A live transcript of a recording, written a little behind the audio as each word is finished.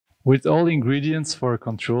With all ingredients for a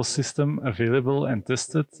control system available and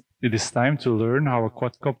tested, it is time to learn how a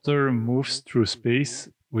quadcopter moves through space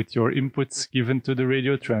with your inputs given to the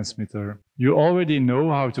radio transmitter. You already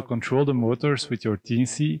know how to control the motors with your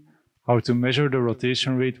Teensy, how to measure the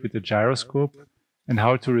rotation rate with the gyroscope, and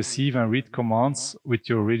how to receive and read commands with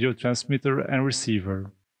your radio transmitter and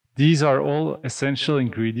receiver. These are all essential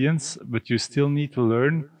ingredients, but you still need to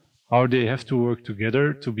learn how they have to work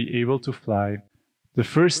together to be able to fly. The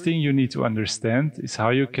first thing you need to understand is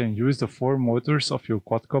how you can use the 4 motors of your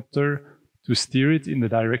quadcopter to steer it in the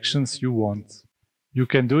directions you want. You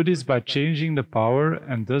can do this by changing the power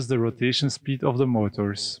and thus the rotation speed of the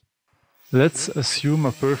motors. Let's assume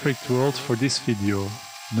a perfect world for this video.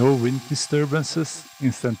 No wind disturbances,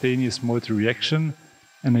 instantaneous motor reaction,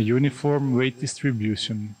 and a uniform weight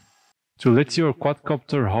distribution. To let your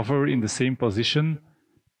quadcopter hover in the same position,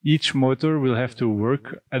 each motor will have to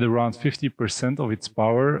work at around 50% of its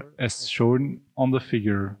power as shown on the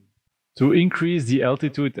figure. To increase the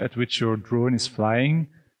altitude at which your drone is flying,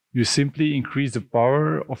 you simply increase the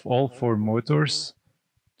power of all 4 motors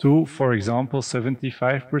to, for example,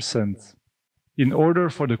 75%. In order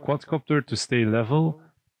for the quadcopter to stay level,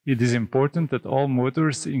 it is important that all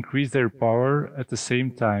motors increase their power at the same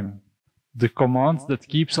time. The command that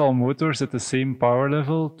keeps all motors at the same power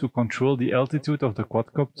level to control the altitude of the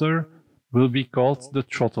quadcopter will be called the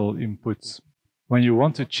throttle input. When you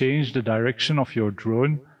want to change the direction of your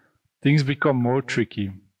drone, things become more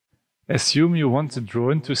tricky. Assume you want the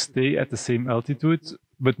drone to stay at the same altitude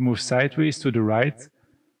but move sideways to the right,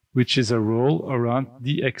 which is a roll around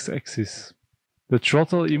the x-axis. The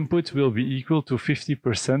throttle input will be equal to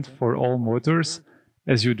 50% for all motors,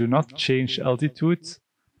 as you do not change altitude.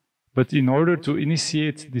 But in order to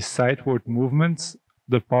initiate this sideward movement,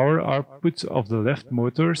 the power output of the left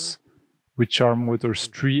motors, which are motors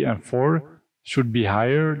 3 and 4, should be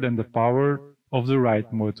higher than the power of the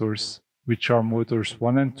right motors, which are motors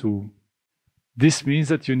 1 and 2. This means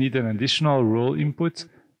that you need an additional roll input,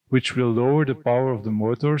 which will lower the power of the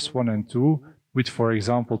motors 1 and 2 with, for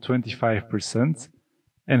example, 25%,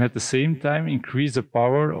 and at the same time increase the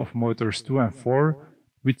power of motors 2 and 4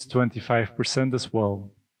 with 25% as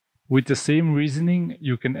well. With the same reasoning,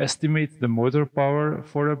 you can estimate the motor power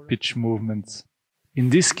for a pitch movement.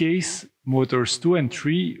 In this case, motors 2 and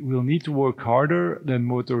 3 will need to work harder than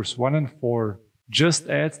motors 1 and 4. Just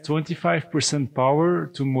add 25% power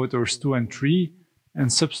to motors 2 and 3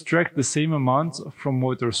 and subtract the same amount from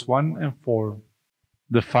motors 1 and 4.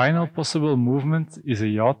 The final possible movement is a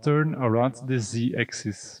yaw turn around the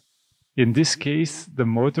z-axis. In this case, the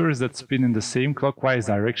motors that spin in the same clockwise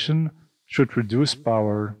direction should reduce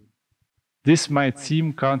power. This might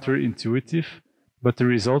seem counterintuitive, but the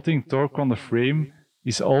resulting torque on the frame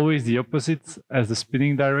is always the opposite as the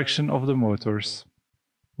spinning direction of the motors.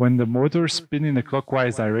 When the motors spin in a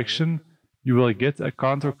clockwise direction, you will get a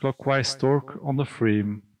counterclockwise torque on the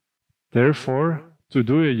frame. Therefore, to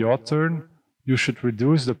do a yaw turn, you should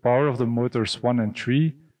reduce the power of the motors 1 and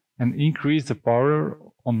 3 and increase the power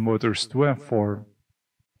on motors 2 and 4.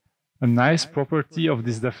 A nice property of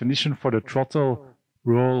this definition for the throttle,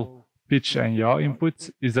 roll, pitch and yaw input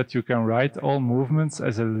is that you can write all movements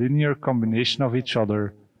as a linear combination of each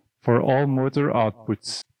other for all motor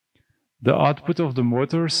outputs. The output of the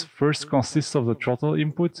motors first consists of the throttle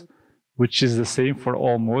input, which is the same for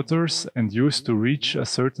all motors and used to reach a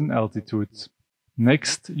certain altitude.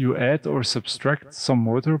 Next, you add or subtract some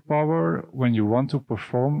motor power when you want to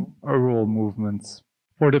perform a roll movement.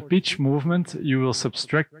 For the pitch movement, you will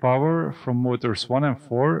subtract power from motors 1 and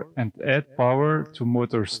 4 and add power to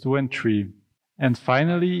motors 2 and 3. And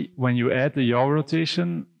finally, when you add the yaw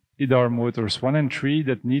rotation, it are motors 1 and 3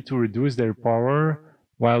 that need to reduce their power,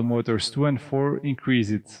 while motors 2 and 4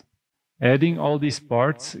 increase it. Adding all these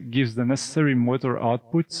parts gives the necessary motor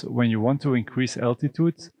output when you want to increase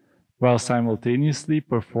altitude, while simultaneously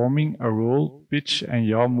performing a roll, pitch and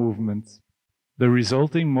yaw movement. The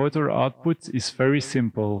resulting motor output is very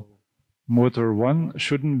simple. Motor 1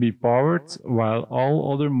 shouldn't be powered, while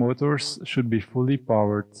all other motors should be fully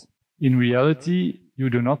powered. In reality, you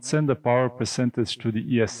do not send a power percentage to the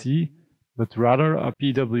ESC, but rather a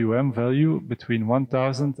PWM value between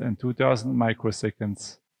 1000 and 2000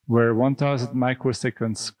 microseconds, where 1000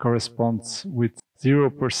 microseconds corresponds with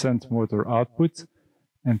 0% motor output,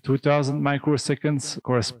 and 2000 microseconds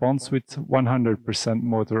corresponds with 100%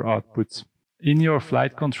 motor output. In your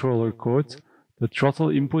flight controller code, the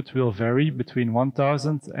throttle input will vary between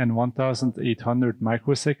 1000 and 1800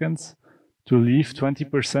 microseconds to leave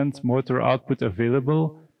 20% motor output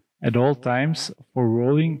available at all times for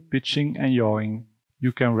rolling, pitching and yawing.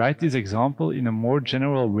 You can write this example in a more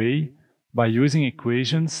general way by using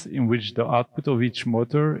equations in which the output of each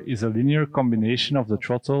motor is a linear combination of the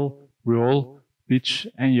throttle, roll, pitch,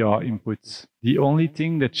 and yaw inputs. The only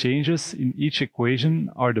thing that changes in each equation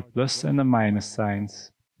are the plus and the minus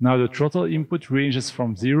signs. Now the throttle input ranges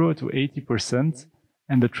from 0 to 80%,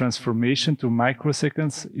 and the transformation to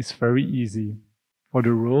microseconds is very easy. For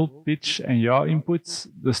the roll, pitch, and yaw inputs,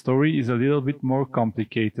 the story is a little bit more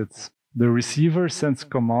complicated. The receiver sends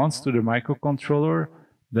commands to the microcontroller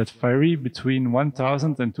that vary between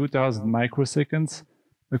 1000 and 2000 microseconds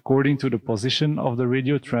according to the position of the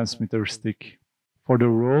radio transmitter stick. For the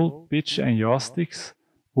roll, pitch, and yaw sticks,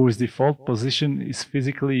 whose default position is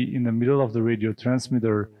physically in the middle of the radio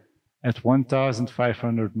transmitter at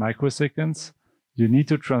 1500 microseconds, you need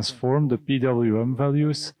to transform the PWM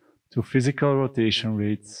values to physical rotation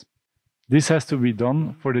rates. This has to be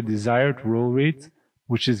done for the desired roll rate,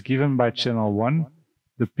 which is given by channel 1,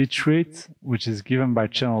 the pitch rate, which is given by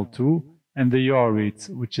channel 2, and the yaw rate,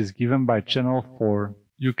 which is given by channel 4.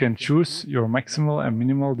 You can choose your maximal and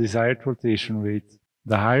minimal desired rotation rate.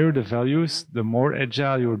 The higher the values, the more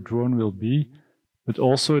agile your drone will be, but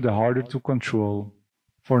also the harder to control.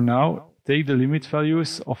 For now, take the limit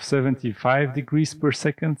values of 75 degrees per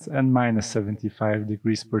second and minus 75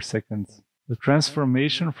 degrees per second. The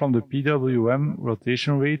transformation from the PWM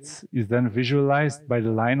rotation rates is then visualized by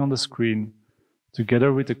the line on the screen,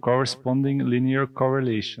 together with the corresponding linear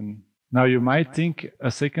correlation. Now you might think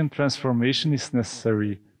a second transformation is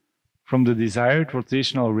necessary, from the desired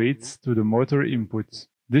rotational rates to the motor input.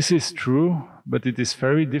 This is true, but it is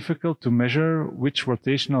very difficult to measure which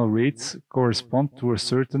rotational rates correspond to a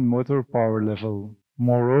certain motor power level.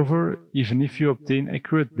 Moreover, even if you obtain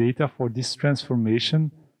accurate data for this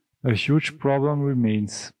transformation, a huge problem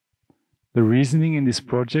remains. The reasoning in this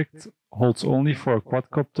project holds only for a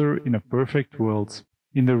quadcopter in a perfect world.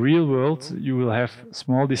 In the real world, you will have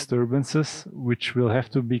small disturbances, which will have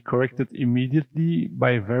to be corrected immediately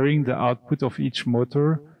by varying the output of each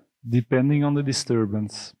motor depending on the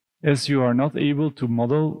disturbance. As you are not able to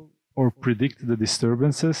model or predict the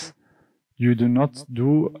disturbances, you do not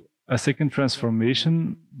do a second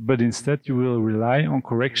transformation, but instead you will rely on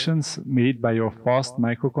corrections made by your fast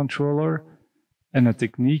microcontroller and a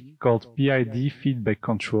technique called PID feedback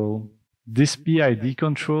control. This PID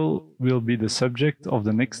control will be the subject of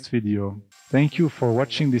the next video. Thank you for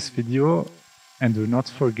watching this video, and do not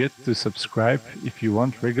forget to subscribe if you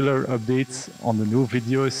want regular updates on the new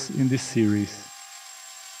videos in this series.